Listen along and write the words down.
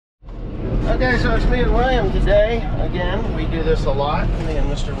Okay, so it's me and William today. Again, we do this a lot, me and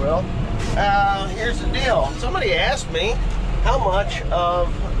Mr. Will. Here's the deal. Somebody asked me how much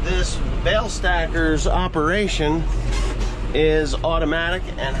of this bale stacker's operation is automatic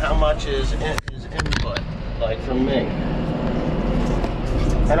and how much is input, like from me.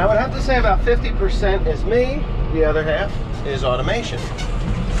 And I would have to say about 50% is me, the other half is automation.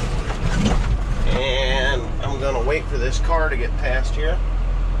 And I'm gonna wait for this car to get past here.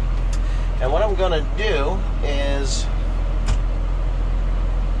 And what I'm gonna do is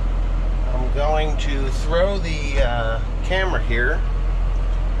I'm going to throw the camera here,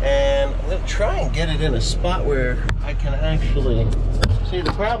 and I'm gonna try and get it in a spot where I can actually see.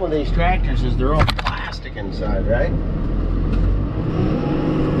 The problem with these tractors is they're all plastic inside, right?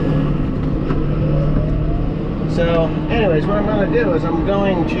 So anyways, what I'm going to do is I'm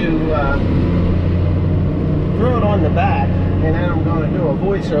going to throw it on the back, and then I'm going to do a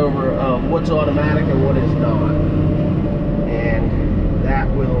voiceover of what's automatic and what is not, and that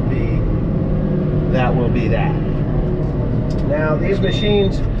will be that. Now these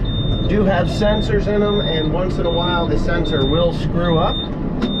machines do have sensors in them, and once in a while the sensor will screw up,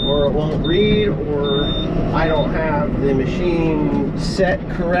 or it won't read, or I don't have the machine set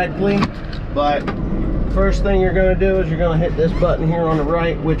correctly. But first thing you're going to do is you're going to hit this button here on the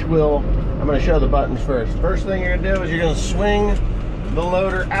right, which will, I'm going to show the buttons first. First thing you're going to do is you're going to swing the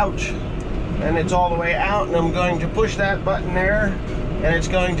loader out, and it's all the way out, and I'm going to push that button there, and it's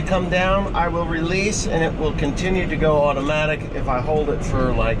going to come down. I will release, and it will continue to go automatic if I hold it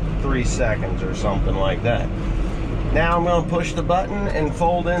for like 3 seconds or something like that. Now I'm going to push the button and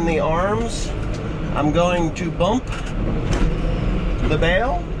fold in the arms. I'm going to bump the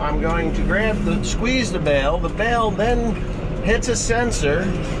bale. I'm going to squeeze the bale. The bale then hits a sensor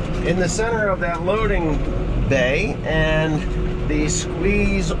in the center of that loading bay, and the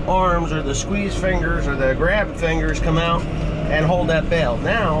squeeze arms, or the squeeze fingers, or the grab fingers come out and hold that bale.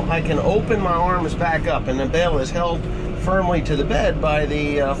 Now I can open my arms back up, and the bale is held firmly to the bed by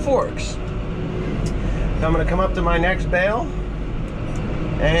the forks. Now I'm going to come up to my next bale,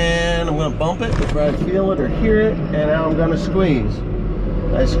 and I'm going to bump it before I feel it or hear it, and now I'm going to squeeze.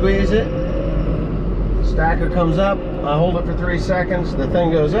 I squeeze it, stacker comes up, I hold it for 3 seconds, the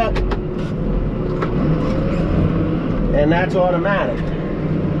thing goes up, and that's automatic.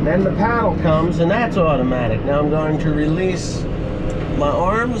 Then the paddle comes, and that's automatic. Now I'm going to release my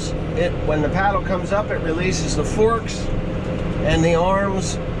arms. When the paddle comes up, it releases the forks and the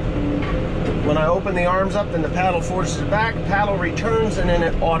arms. When I open the arms up, then the paddle forces back, paddle returns, and then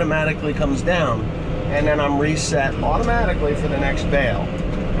it automatically comes down. And then I'm reset automatically for the next bale.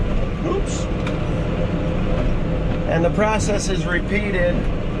 Oops. And the process is repeated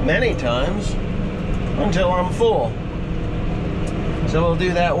many times until I'm full. So we'll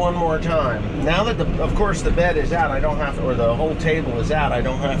do that one more time. Now that, of course, the bed is out, I don't have to, or the whole table is out, I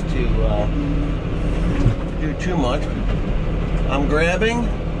don't have to do too much. I'm grabbing,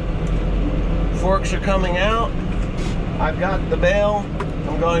 forks are coming out, I've got the bale,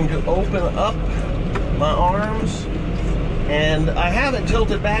 I'm going to open up my arms, and I have it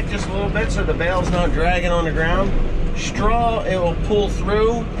tilted back just a little bit so the bale's not dragging on the ground. Straw, it will pull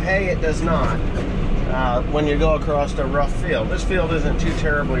through. Hay, it does not. When you go across a rough field. This field isn't too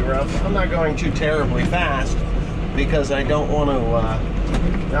terribly rough. I'm not going too terribly fast because I don't want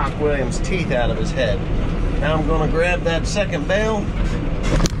to knock William's teeth out of his head. Now I'm going to grab that second bale,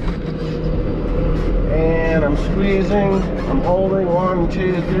 and I'm squeezing, I'm holding, 1,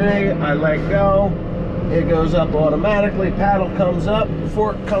 2, 3, I let go, it goes up automatically, paddle comes up,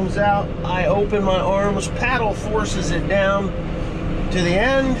 fork comes out, I open my arms, paddle forces it down to the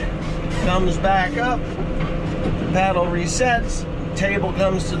end, comes back up, paddle resets, table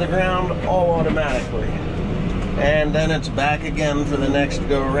comes to the ground, all automatically. And then it's back again for the next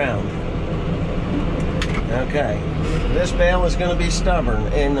go around. Okay, this bale is going to be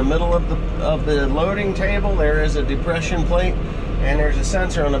stubborn. In the middle of the loading table, there is a depression plate, and there's a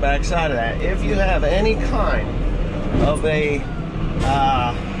sensor on the back side of that. If you have any kind of a,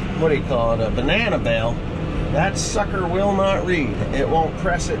 what do you call it, a banana bale, that sucker will not read. It won't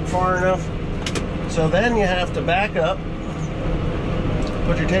press it far enough. So then you have to back up,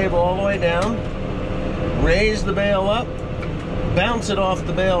 put your table all the way down, raise the bale up, bounce it off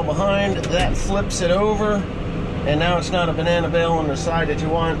the bale behind, that flips it over, and now it's not a banana bale on the side that you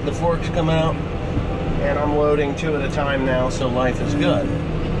want. The forks come out, and I'm loading 2 at a time now, so life is good.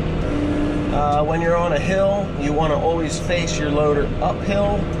 When you're on a hill, you want to always face your loader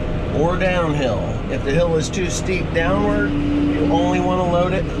uphill or downhill. If the hill is too steep downward, you only want to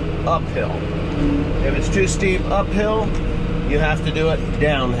load it uphill. If it's too steep uphill, you have to do it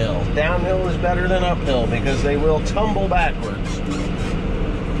downhill. Downhill is better than uphill because they will tumble backwards.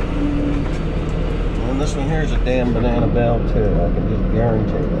 And this one here is a damn banana bell too, I can just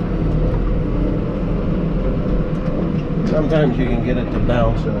guarantee it. Sometimes you can get it to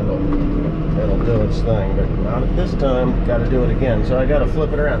bounce and it'll do its thing, but not at this time. Got to do it again, so I got to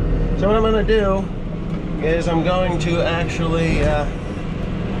flip it around. So what I'm going to do is I'm going to actually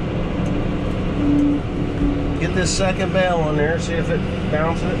get this second bail on there, see if it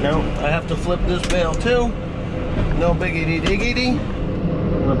bounces it. No, I have to flip this bail too. No biggity diggity.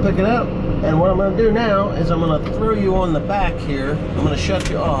 I'm going to pick it up, and what I'm going to do now is I'm going to throw you on the back here. I'm going to shut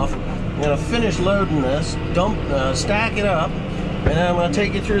you off. I'm going to finish loading this, stack it up, and then I'm going to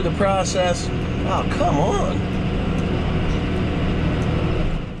take you through the process. Oh, come on.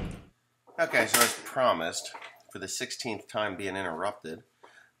 Okay, so as promised, for the 16th time being interrupted,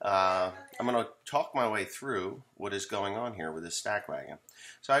 I'm going to talk my way through what is going on here with this stack wagon.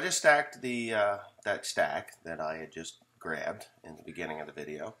 So I just stacked the that stack that I had just grabbed in the beginning of the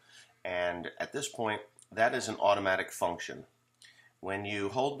video, and at this point that is an automatic function. When you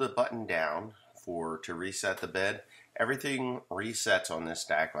hold the button down to reset the bed, everything resets on this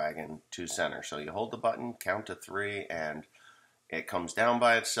stack wagon to center. So you hold the button, count to 3, and it comes down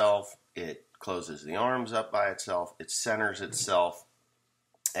by itself, it closes the arms up by itself, it centers itself,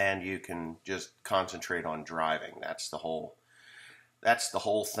 and you can just concentrate on driving. That's the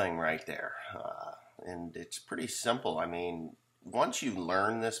whole thing right there. And it's pretty simple. I mean, once you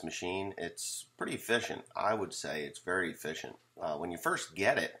learn this machine, it's pretty efficient. I would say it's very efficient. When you first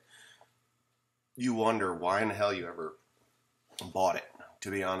get it, you wonder why in the hell you ever bought it,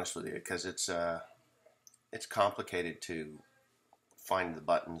 to be honest with you, because it's complicated to find the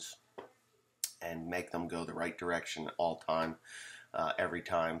buttons and make them go the right direction all time, every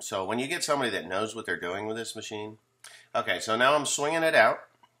time. So when you get somebody that knows what they're doing with this machine, okay, so now I'm swinging it out,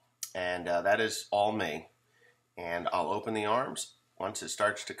 and that is all me. And I'll open the arms. Once it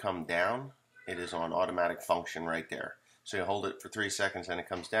starts to come down, it is on automatic function right there. So you hold it for 3 seconds and it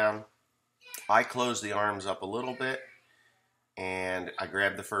comes down. I close the arms up a little bit and I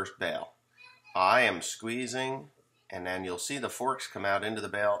grab the first bail. I am squeezing, and then you'll see the forks come out into the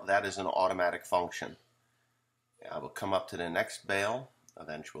bail. That is an automatic function. I will come up to the next bail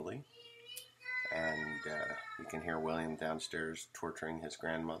eventually, and you can hear William downstairs torturing his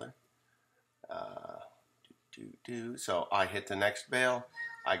grandmother. So I hit the next bail,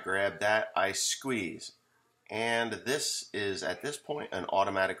 I grab that, I squeeze, and this is at this point an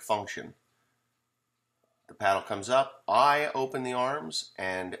automatic function. The paddle comes up, I open the arms,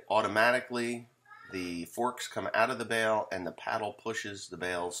 and automatically the forks come out of the bail and the paddle pushes the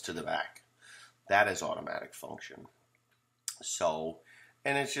bails to the back. That is automatic function. So,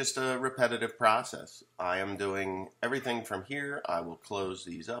 and it's just a repetitive process. I am doing everything from here. I will close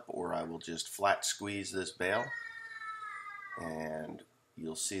these up, or I will just flat squeeze this bail, and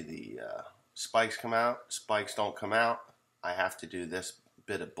you'll see the spikes come out. Spikes don't come out. I have to do this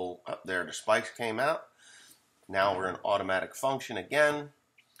bit of bolt up there. The spikes came out. Now we're in automatic function again.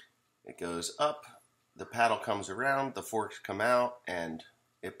 It goes up, the paddle comes around, the forks come out, and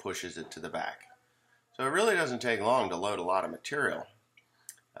it pushes it to the back. So it really doesn't take long to load a lot of material.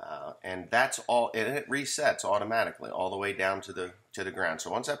 And that's all, and it resets automatically all the way down to the ground.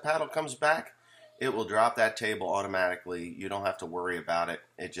 So once that paddle comes back, it will drop that table automatically. You don't have to worry about it.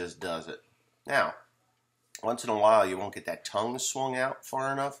 It just does it. Now, once in a while you won't get that tongue swung out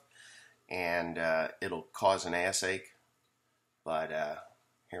far enough, and it'll cause an ass ache. But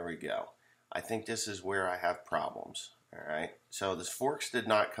here we go. I think this is where I have problems. All right. So the forks did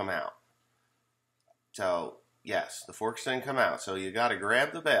not come out. So yes, the forks didn't come out. So you got to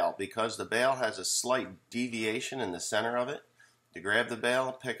grab the bail, because the bail has a slight deviation in the center of it. To grab the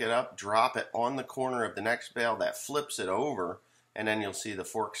bail, pick it up, drop it on the corner of the next bail, that flips it over, and then you'll see the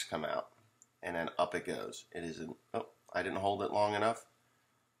forks come out, and then up it goes. It isn't. Oh, I didn't hold it long enough.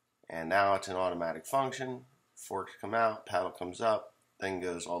 And now it's an automatic function. Forks come out, paddle comes up, thing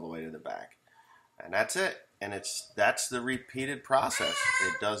goes all the way to the back. And that's it. And that's the repeated process.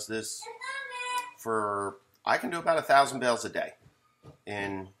 It does this for, I can do about 1,000 bails a day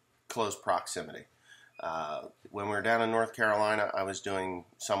in close proximity. When we were down in North Carolina, I was doing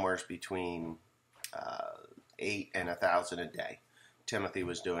somewhere between 8 and 1,000 a day. Timothy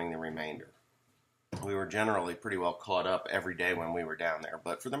was doing the remainder. We were generally pretty well caught up every day when we were down there,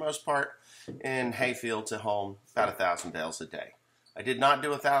 but for the most part, in hayfields at home, about 1,000 bales a day. I did not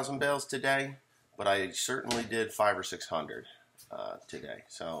do 1,000 bales today, but I certainly did 500 or 600 today.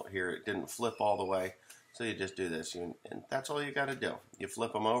 So here it didn't flip all the way, so you just do this, and that's all you got to do. You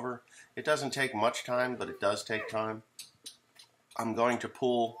flip them over. It doesn't take much time, but it does take time. I'm going to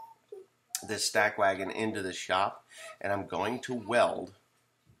pull this stack wagon into the shop, and I'm going to weld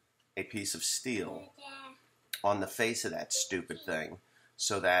a piece of steel on the face of that stupid thing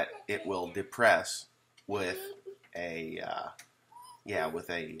so that it will depress with a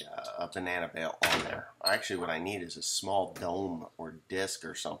banana bale on there. Actually, what I need is a small dome or disc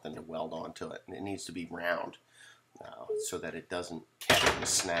or something to weld onto it, and it needs to be round so that it doesn't catch and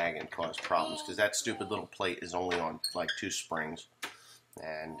snag and cause problems, because that stupid little plate is only on like 2 springs,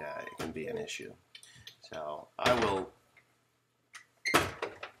 and it can be an issue. So I will,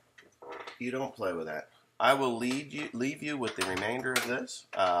 you don't play with that. I will leave you with the remainder of this.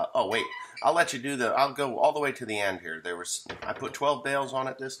 Oh wait, I'll let you do the, I'll go all the way to the end here. I put 12 bales on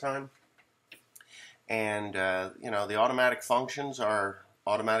it this time. And, you know, the automatic functions are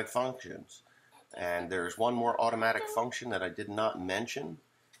automatic functions. And there's one more automatic function that I did not mention,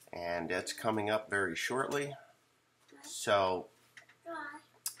 and it's coming up very shortly. So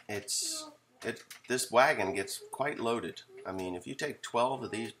this wagon gets quite loaded. I mean, if you take 12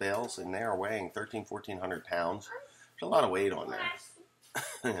 of these bales and they are weighing 1,400 pounds, there's a lot of weight on there.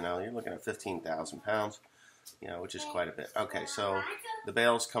 You know, you're looking at 15,000 pounds, you know, which is quite a bit. Okay, so the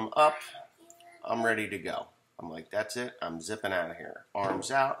bales come up. I'm ready to go. I'm like, that's it. I'm zipping out of here.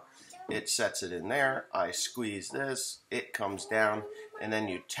 Arms out. It sets it in there. I squeeze this. It comes down, and then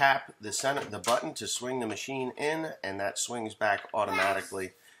you tap the button to swing the machine in, and that swings back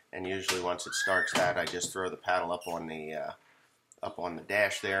automatically. And usually, once it starts that, I just throw the paddle up on the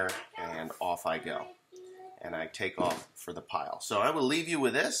dash there, and off I go. And I take off for the pile. So I will leave you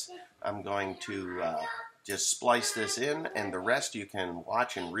with this. I'm going to just splice this in, and the rest you can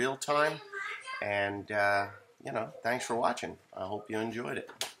watch in real time. And you know, thanks for watching. I hope you enjoyed it.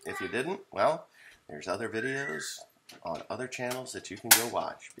 If you didn't, well, there's other videos on other channels that you can go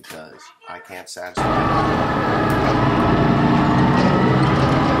watch, because I can't satisfy you.